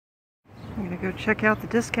Go check out the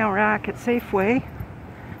discount rack at Safeway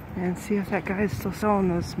and see if that guy is still selling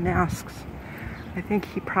those masks. I think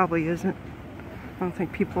he probably isn't. I don't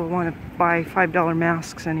think people want to buy $5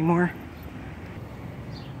 masks anymore.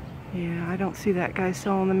 Yeah, I don't see that guy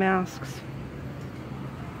selling the masks.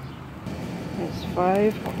 It's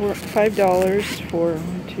 $5 for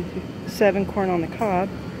 7 corn on the cob,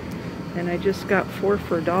 and I just got 4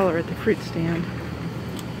 for $1 at the fruit stand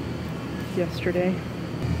yesterday.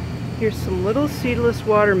 Here's some little seedless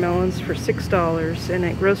watermelons for $6, and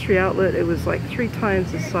at Grocery Outlet it was like 3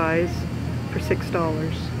 times the size for $6.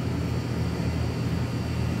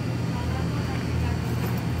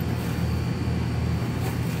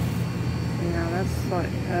 Yeah, that's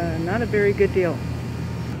like not a very good deal.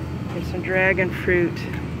 There's some dragon fruit.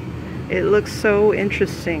 It looks so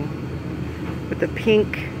interesting with the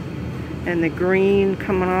pink and the green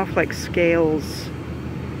coming off like scales.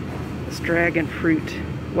 This dragon fruit.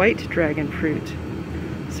 White dragon fruit,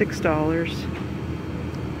 $6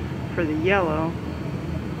 for the yellow.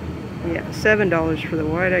 Yeah, $7 for the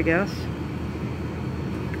white, I guess.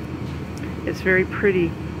 It's very pretty,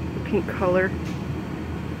 the pink color.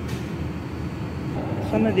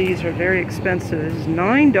 Some of these are very expensive. It's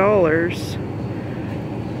 $9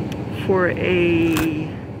 for a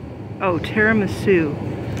tiramisu.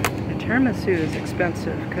 A tiramisu is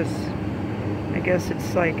expensive because I guess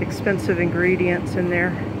it's like expensive ingredients in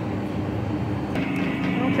there.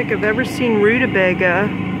 I don't think I've ever seen rutabaga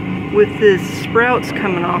with the sprouts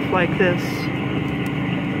coming off like this.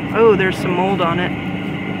 Oh, there's some mold on it.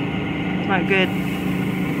 Not good.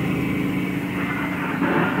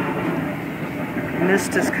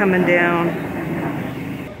 Mist is coming down.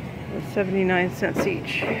 79 cents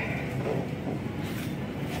each.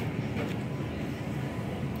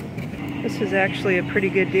 This is actually a pretty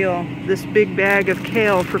good deal. This big bag of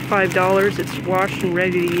kale for $5. It's washed and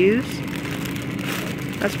ready to use.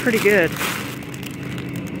 That's pretty good.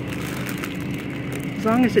 As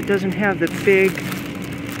long as it doesn't have the big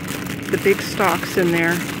stalks in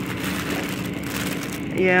there.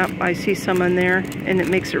 Yeah, I see some in there, and it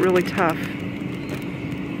makes it really tough.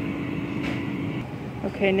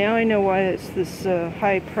 Okay, now I know why it's this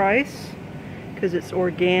high price, because it's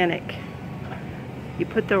organic. You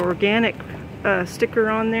put the organic sticker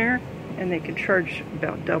on there, and they can charge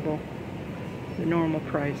about double the normal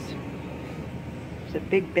price. It's a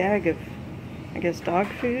big bag of, I guess, dog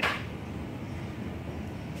food.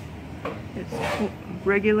 It's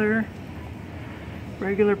regular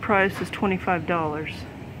price is $25.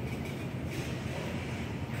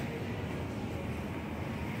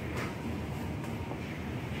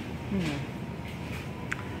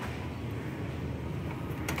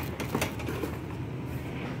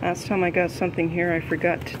 Last time I got something here, I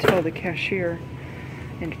forgot to tell the cashier,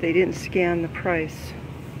 and they didn't scan the price,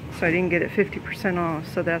 so I didn't get it 50% off.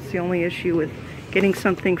 So that's the only issue with getting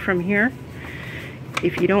something from here.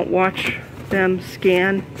 If you don't watch them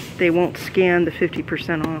scan, they won't scan the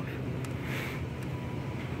 50% off.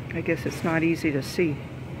 I guess it's not easy to see.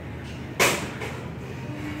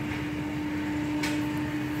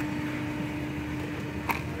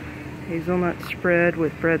 Hazelnut spread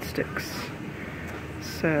with breadsticks.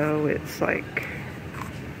 So it's like,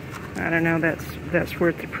 I don't know, that's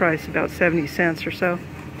worth the price, about 70 cents or so.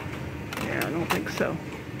 Yeah, I don't think so.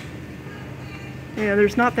 Yeah,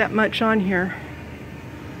 there's not that much on here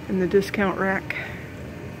in the discount rack.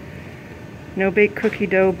 No baked cookie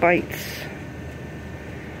dough bites.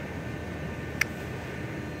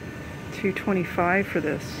 $2.25 for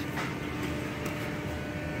this.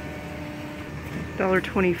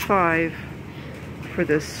 $1.25 for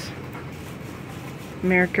this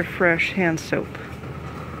America Fresh hand soap.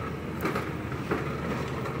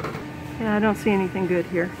 Yeah, I don't see anything good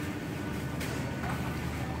here.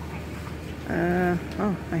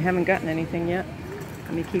 Oh, I haven't gotten anything yet.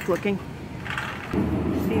 Let me keep looking.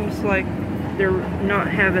 Seems like they're not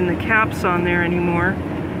having the caps on there anymore.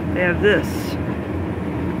 They have this.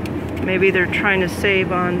 Maybe they're trying to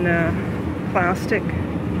save on plastic,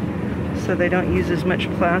 so they don't use as much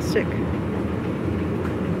plastic.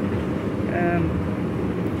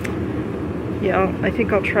 Yeah, I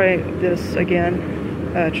think I'll try this again,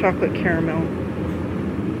 chocolate caramel.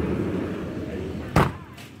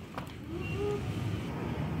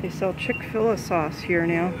 They sell Chick-fil-A sauce here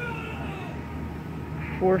now,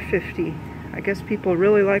 $4.50. I guess people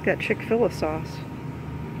really like that Chick-fil-A sauce.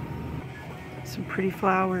 Some pretty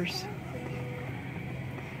flowers.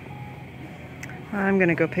 I'm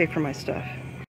gonna go pay for my stuff.